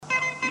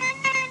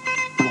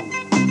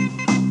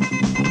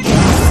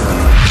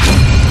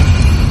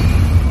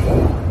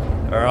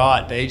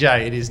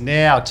BJ, it is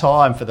now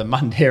time for the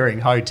Mundaring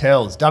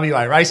Hotels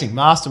WA Racing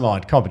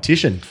Mastermind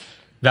competition.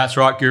 That's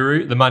right,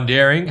 Guru. The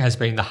Mundaring has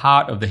been the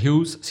heart of the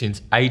hills since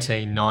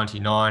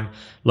 1899,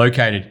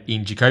 located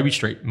in Jacoby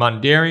Street.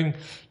 Mundaring,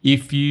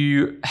 if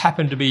you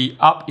happen to be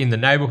up in the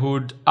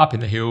neighbourhood, up in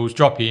the hills,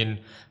 drop in.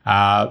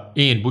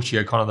 Ian Bushy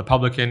O'Connor, the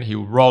publican, he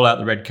will roll out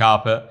the red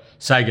carpet,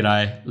 say good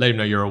day, let him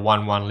know you're a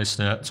 1-1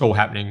 listener. It's all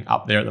happening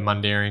up there at the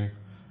Mundaring.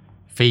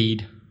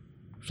 Feed,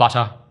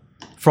 flutter,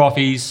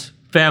 frothies,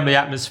 family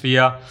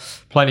atmosphere,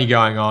 plenty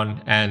going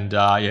on, and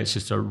it's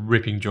just a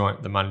ripping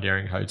joint, the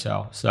Mundaring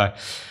Hotel. So,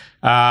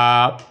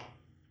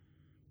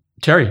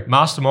 Terry,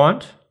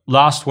 Mastermind,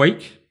 last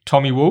week,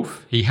 Tommy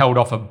Wolfe, he held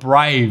off a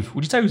brave,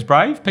 would you say he was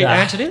brave? Pete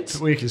Antonitz?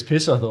 Weak as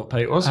piss, I thought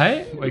Pete was.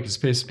 Hey? Weak as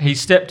piss. He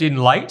stepped in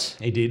late.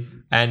 He did.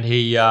 And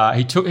he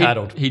took it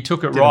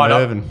Did right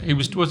up.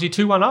 Was he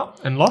 2-1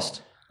 up and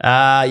lost?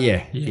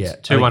 Yeah.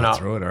 2-1 up.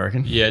 Through it, I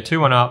reckon. Yeah,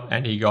 2-1 up,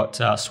 and he got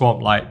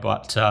swamped late.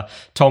 But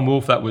Tom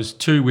Wolfe, that was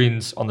 2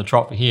 wins on the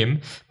trot for him.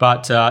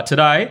 But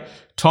today,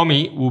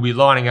 Tommy will be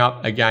lining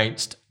up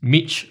against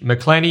Mitch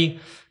Mcllheney.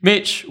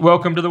 Mitch,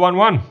 welcome to the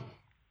 1-1.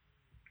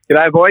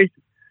 G'day, boys.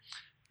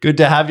 Good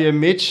to have you,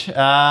 Mitch.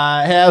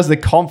 How's the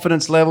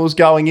confidence levels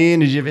going in?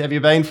 Have you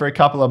been for a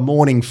couple of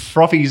morning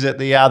frothies at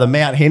the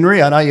Mount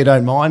Henry? I know you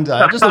don't mind.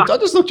 I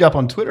just looked you up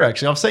on Twitter,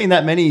 actually. I've seen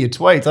that many of your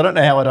tweets. I don't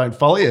know how I don't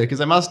follow you because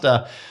they must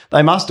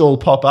all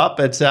pop up.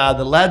 But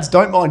the lads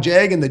don't mind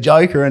jagging the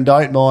Joker and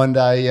don't mind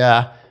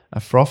a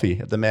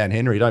frothy at the Mount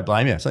Henry. Don't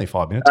blame you. It's only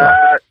 5 minutes away.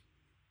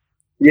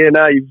 Yeah,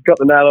 no, you've got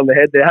the nail on the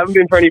head there. Haven't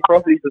been for any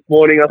frothies this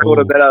morning. I thought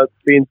I'd better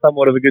be in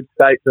somewhat of a good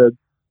state to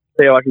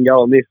see how I can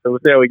go on this. So we'll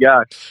see how we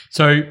go.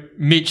 So,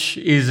 Mitch,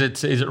 is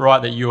it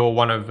right that you're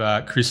one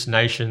of Chris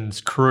Nation's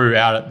crew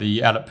out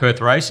at Perth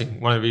Racing?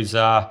 One of his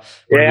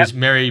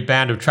merry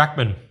band of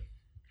trackmen.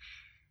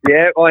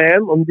 Yeah, I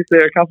am. I'm just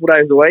there a couple of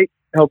days a week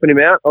helping him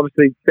out.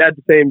 Obviously, sad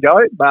to see him go,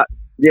 but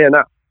yeah, no,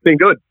 it's been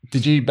good.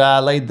 Did you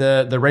lead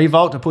the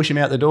revolt to push him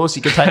out the door so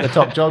you could take the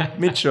top job,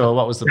 Mitch, or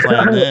what was the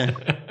plan there?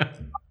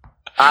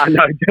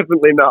 No,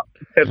 definitely not.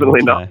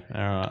 Definitely not.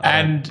 All right.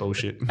 And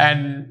bullshit.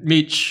 And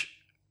Mitch,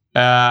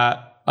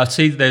 I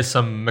see there's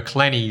some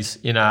Mcllheneys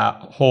in a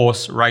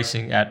horse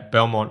racing at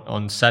Belmont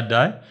on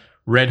Saturday.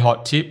 Red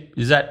hot tip.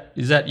 Is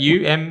that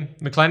you, M.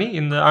 Mcllheney,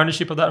 in the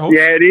ownership of that horse?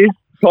 Yeah, it is.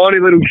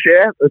 Tiny little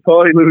share.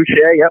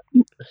 Yep.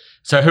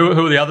 So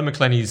who are the other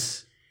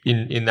Mcllheneys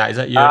in that? Is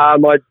that you?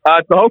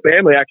 It's the whole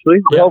family, actually.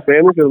 The whole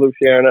family's got a little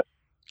share in it.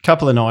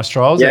 Couple of nice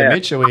trials there,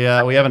 Mitch.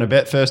 Are we having a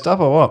bet first up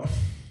or what?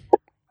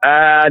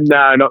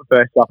 No, not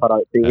first up, I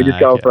don't think. We're just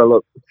going for a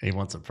look. He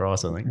wants a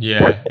price, I think.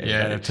 Yeah.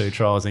 Have 2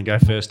 trials and go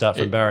first up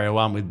from barrier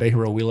 1 with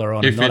Behra Willer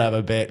on and not have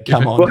a bet.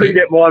 Come on. Well, you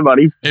get my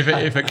money. If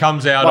it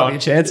comes out Might be a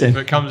chance if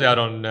it comes out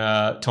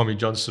on Tommy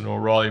Johnston or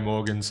Riley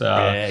Morgan's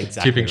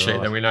tipping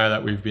sheet, then we know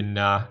that we've been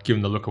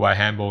given the look away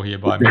handball here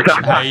by Mitch.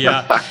 Hey,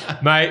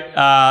 mate,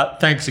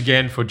 thanks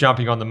again for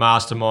jumping on the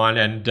Mastermind,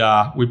 and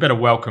we better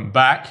welcome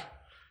back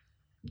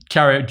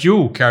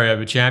dual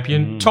carryover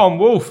champion, Tom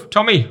Wolfe.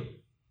 Tommy.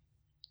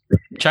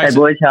 Hey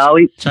boys, how are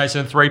we?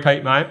 Chasing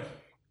 3-peat, mate.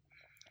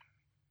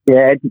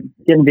 Yeah,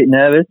 getting a bit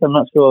nervous. I'm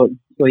not sure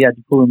you had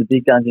to pull in the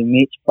big guns in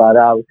Mitch, but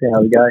we'll see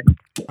how we go.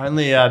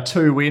 Only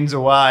 2 wins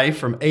away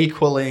from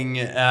equaling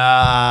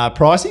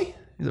Pricey.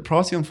 Is it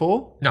Pricey on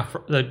 4? No,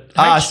 the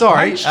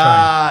sorry.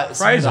 H-train.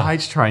 Fraser. The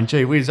H-train.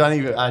 Gee whiz,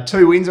 only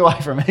 2 wins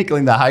away from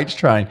equaling the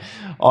H-train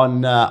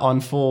on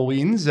 4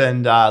 wins.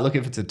 And look,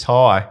 if it's a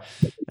tie,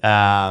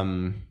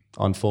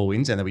 on 4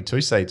 wins, and there'll be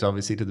 2 seats,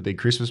 obviously, to the big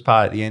Christmas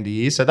party at the end of the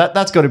year. So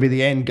that's got to be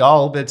the end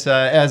goal. But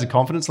how's the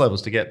confidence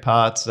levels to get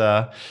parts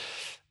the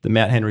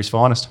Mount Henry's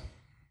finest?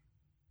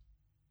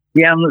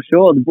 Yeah, I'm not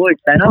sure. The boys,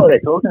 they know what they're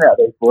talking about,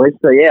 these boys.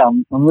 So, yeah,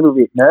 I'm a little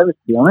bit nervous,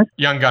 to be honest.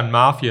 Young gun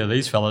mafia,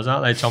 these fellas,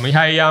 aren't they, Tommy?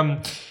 Hey,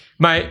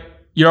 mate,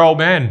 your old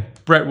man,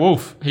 Brett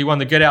Wolfe, he won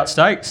the Get Out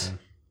Stakes.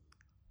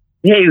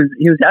 Yeah,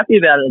 he was happy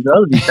about it as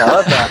well, this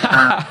fella.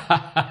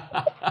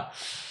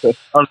 But,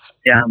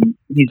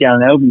 he's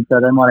down in Elgin, so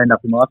they might end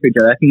up in my fridge,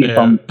 I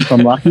reckon, if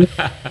I'm lucky.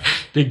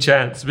 Big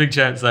chance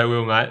they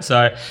will, mate.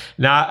 So,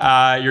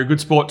 you're a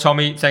good sport,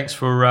 Tommy. Thanks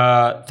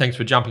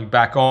for jumping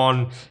back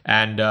on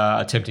and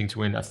attempting to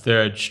win a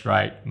 3rd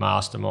straight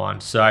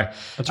Mastermind. So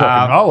that's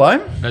rock and roll, eh?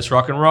 That's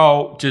rock and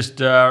roll.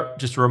 Just a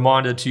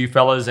reminder to you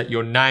fellas that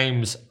your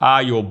names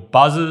are your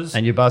buzzers,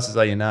 and your buzzers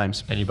are your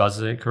names, and your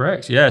buzzers are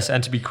correct. Yes,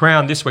 and to be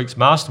crowned this week's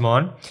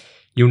Mastermind,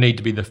 you'll need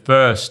to be the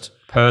first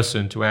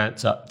person to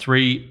answer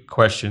 3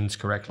 questions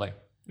correctly.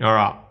 All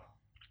right.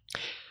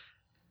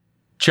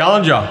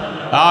 Challenger,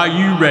 are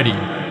you ready?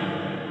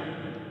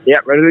 Yeah,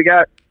 ready to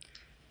go.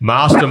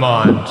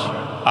 Mastermind,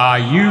 are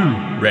you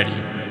ready?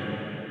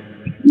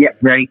 Yeah,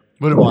 ready.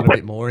 Wouldn't mind a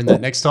bit more in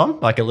that next time,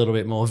 like a little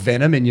bit more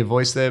venom in your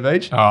voice there,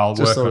 Beach. I'll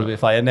just work a little bit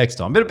flair next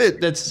time. But a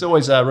bit, that's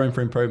always room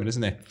for improvement,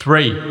 isn't there?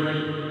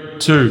 3,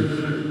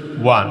 2,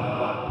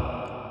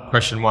 1.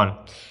 Question 1.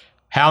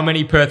 How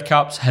many Perth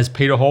Cups has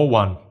Peter Hall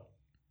won?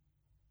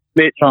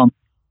 Mitchell.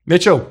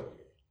 2.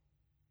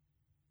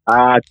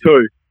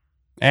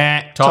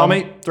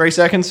 Tommy, 3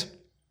 seconds.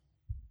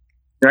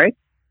 3.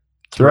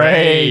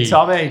 3.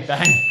 Tommy,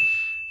 bang.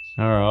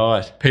 All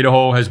right. Peter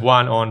Hall has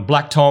won on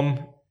Black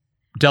Tom,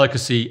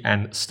 Delicacy,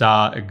 and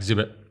Star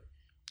Exhibit.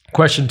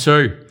 Question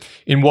 2.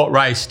 In what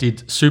race did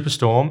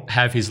Superstorm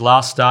have his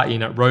last start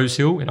in at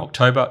Rosehill in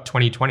October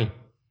 2020?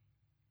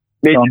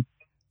 Mitch.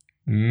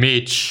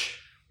 Mitch.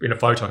 In a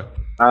photo.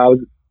 Was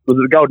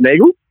it a Golden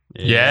Eagle?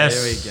 Yeah,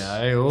 Yes.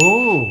 There we go.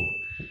 Ooh.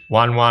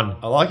 1-1.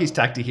 I like his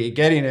tactic here.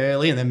 Get in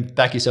early and then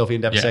back yourself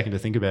in to have a second to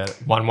think about it.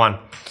 1-1.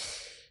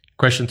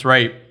 Question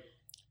 3.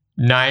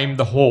 Name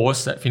the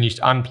horse that finished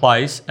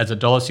unplaced as a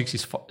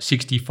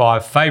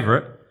 $1.65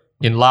 favourite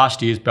in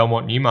last year's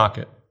Belmont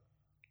Newmarket.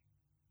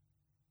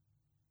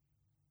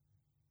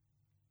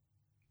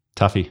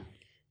 Tuffy.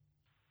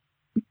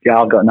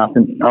 Yeah, I've got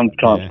nothing. I'm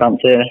trying to stump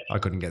there. I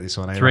couldn't get this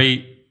one either.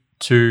 3,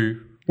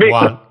 2, Mitch.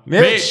 1.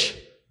 Mitch.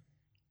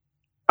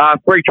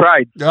 Free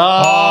trade.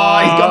 Oh,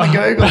 he's got the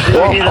Google. Did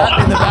you hear that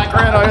in the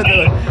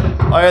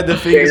background? I heard the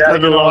fingers Yeah,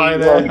 clicking away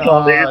there. that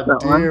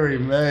Oh, one. dearie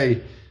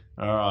me.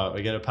 All right,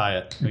 we're going to pay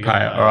it.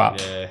 Okay, all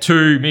right. Yeah.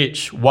 2,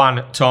 Mitch.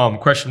 1, Tom.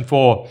 Question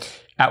 4.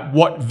 At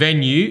what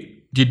venue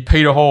did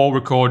Peter Hall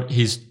record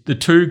the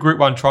 2 Group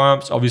 1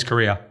 triumphs of his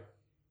career?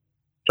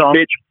 Tom.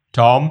 Mitch.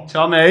 Tom.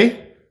 Tommy.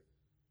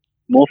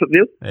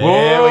 Morfettville.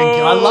 There we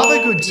go. I love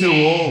a good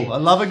 2-all. I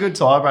love a good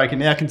tiebreaker.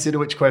 Now consider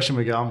which question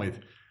we're going with.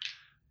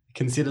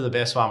 Consider the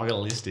best one. We've got a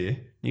list here.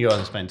 You guys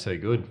have been too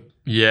good.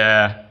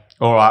 Yeah.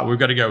 All right, we've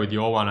got to go with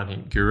your one, I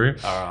think, Guru.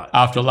 All right.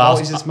 After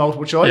last, is this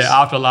multiple choice?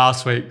 Yeah, after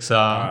last week's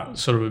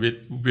sort of a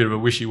bit of a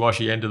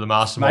wishy-washy end of the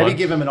mastermind. Maybe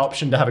give him an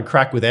option to have a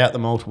crack without the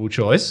multiple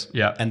choice.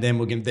 Yeah. And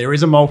then there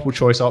is a multiple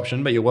choice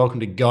option, but you're welcome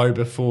to go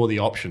before the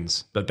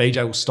options. But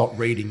BJ will stop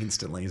reading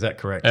instantly. Is that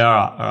correct? All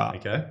right.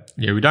 Okay.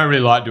 Yeah, we don't really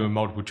like doing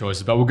multiple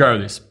choices, but we'll go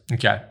with this.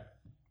 Okay.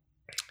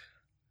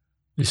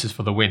 This is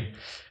for the win.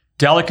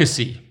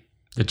 Delicacy,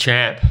 the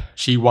champ.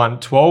 She won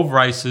 12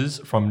 races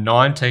from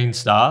 19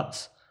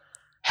 starts.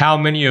 How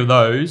many of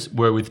those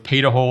were with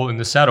Peter Hall in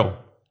the saddle?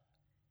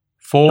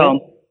 4. Tom.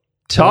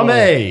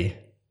 Tommy.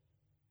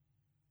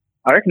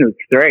 I reckon it was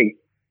 3.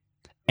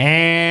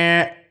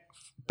 And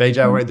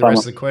BJ will read the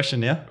rest of the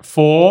question now.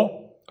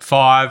 4,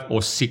 5,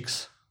 or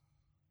 6?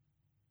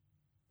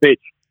 Mitch.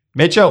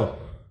 Mitchell.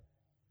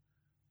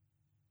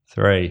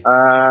 3.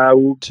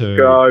 We'll 2.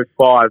 go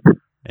 5.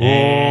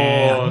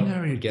 And I didn't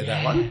know we'd get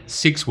that one.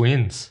 6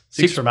 wins.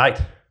 6 from 8.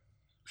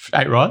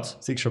 8 rides?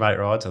 6 from 8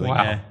 rides, I think.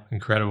 Wow. Yeah.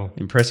 Incredible.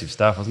 Impressive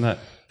stuff, wasn't it?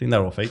 I think they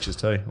were all features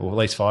too, or at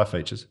least 5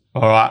 features.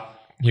 All right,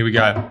 here we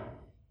go.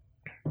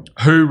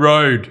 Who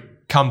rode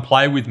Come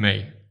Play With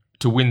Me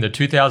to win the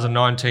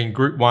 2019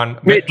 Group 1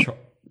 Mitch. Metro?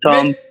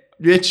 Tom.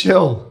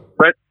 Mitchell.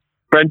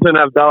 Brenton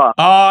Avdallah.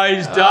 Oh,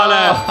 he's done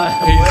it.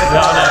 He's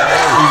done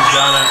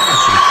it.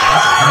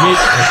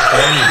 Mitch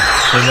Mcllheney.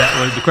 So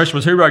that was, the question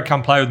was, who rode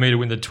Come Play With Me to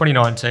win the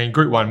 2019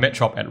 Group 1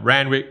 Metrop at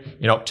Randwick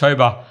in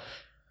October?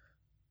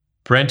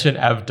 Brenton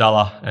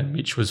Avdallah, and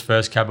Mitch was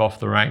first cab off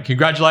the rank.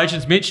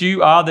 Congratulations, Mitch.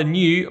 You are the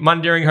new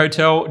Mundaring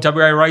Hotel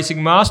WA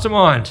Racing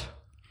Mastermind.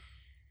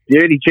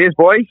 Beauty. Cheers,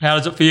 boys. How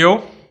does it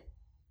feel?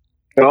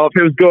 Oh, it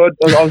feels good.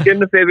 I was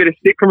getting a fair bit of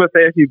stick from a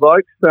fair few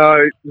blokes, so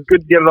it was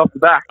good to get it off the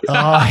back.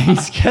 Oh,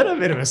 he's got a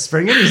bit of a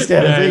spring in his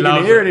step. Yeah, You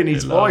can hear it in He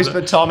his loves voice. it.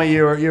 But Tommy,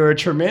 you're a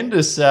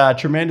tremendous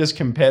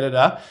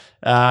competitor.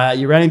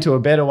 You ran into a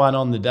better one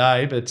on the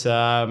day, but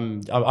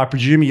I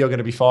presume you're going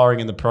to be firing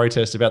in the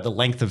protest about the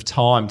length of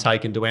time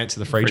taken to answer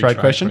the free trade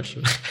question.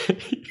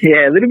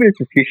 Yeah, a little bit of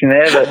suspicion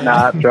there, but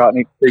nah, that's right.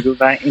 Nick's pretty good,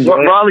 mate.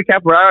 Enjoy it. Riley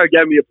Caporaro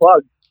gave me a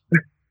plug.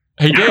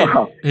 He did.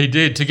 He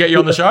did. To get you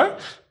on the show?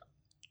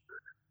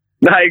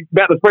 No,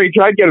 about the free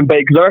trade getting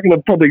beat, because I reckon I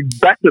probably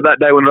backed it that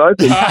day when it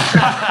opened.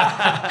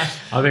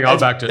 I think I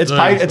backed it. It's too,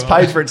 paid. as It's well.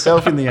 paid for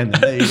itself in the end.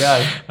 There you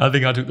go. I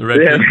think I took the red.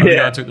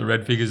 I took the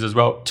red figures as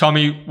well.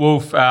 Tommy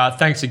Wolfe,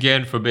 thanks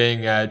again for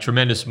being a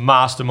tremendous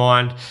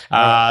mastermind.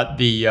 Hope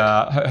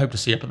to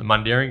see you up at the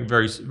Mundaring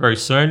very very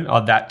soon.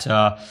 That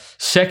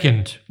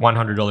second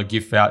 $100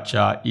 gift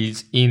voucher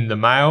is in the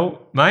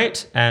mail,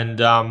 mate. And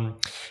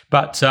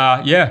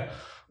yeah,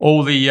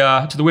 all the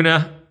to the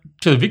winner.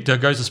 To the victor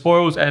goes the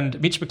spoils, and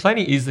Mitch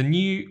Mcllheney is the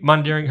new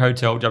Mundaring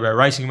Hotel WA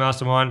Racing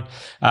Mastermind.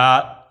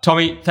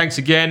 Tommy, thanks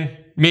again.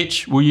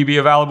 Mitch, will you be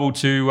available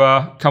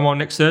to come on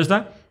next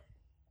Thursday?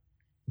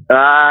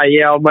 Yeah,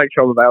 I'll make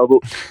sure I'm available.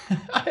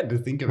 I had to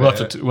think about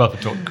We'll have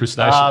to talk to Chris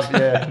Nation.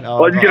 Yeah, no, I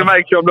was just going to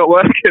make sure I'm not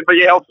working, but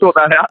yeah, I'll sort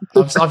that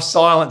out. I've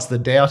silenced the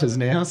doubters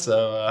now,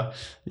 so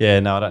I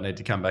don't need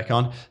to come back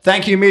on.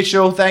 Thank you,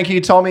 Mitchell. Thank you,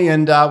 Tommy,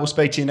 and we'll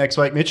speak to you next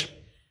week, Mitch.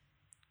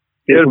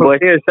 Cheers, boys.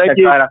 Cheers, thank Catch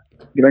you. Later.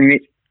 Good on you,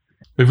 Mitch.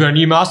 We've got a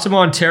new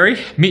mastermind, Terry.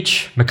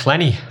 Mitch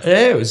Mcllheney.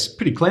 Yeah, it was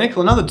pretty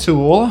clinical. Another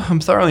 2-all. I'm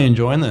thoroughly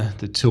enjoying the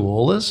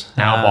 2-allers.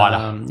 Now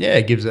wider. Yeah,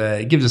 it gives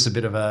us a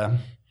bit of a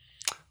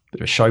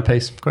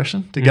showpiece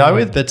question to go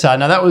with. But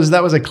no, that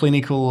was a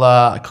clinical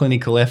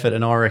effort,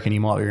 and I reckon he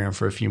might be around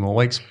for a few more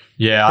weeks.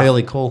 Yeah,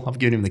 early call. I've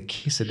given him the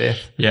kiss of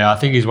death. Yeah, I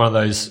think he's one of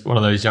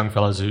those young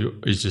fellas who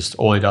is just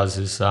all he does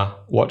is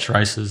watch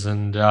races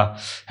and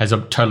has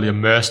totally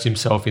immersed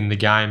himself in the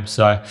game.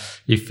 So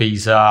if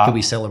he's he'll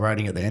be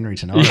celebrating at the Henry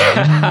tonight.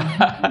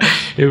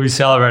 He'll be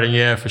celebrating,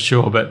 yeah, for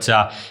sure. But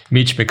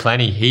Mitch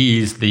Mcllheney, he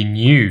is the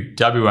new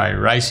WA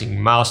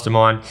Racing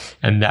Mastermind,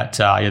 and that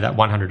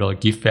 $100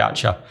 gift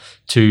voucher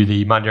to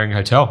the Mundaring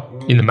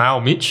Hotel in the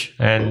mail, Mitch.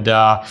 And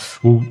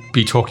we'll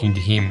be talking to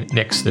him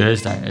next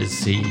Thursday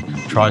as he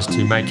tries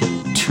to make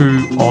it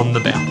 2 on the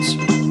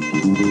bounce.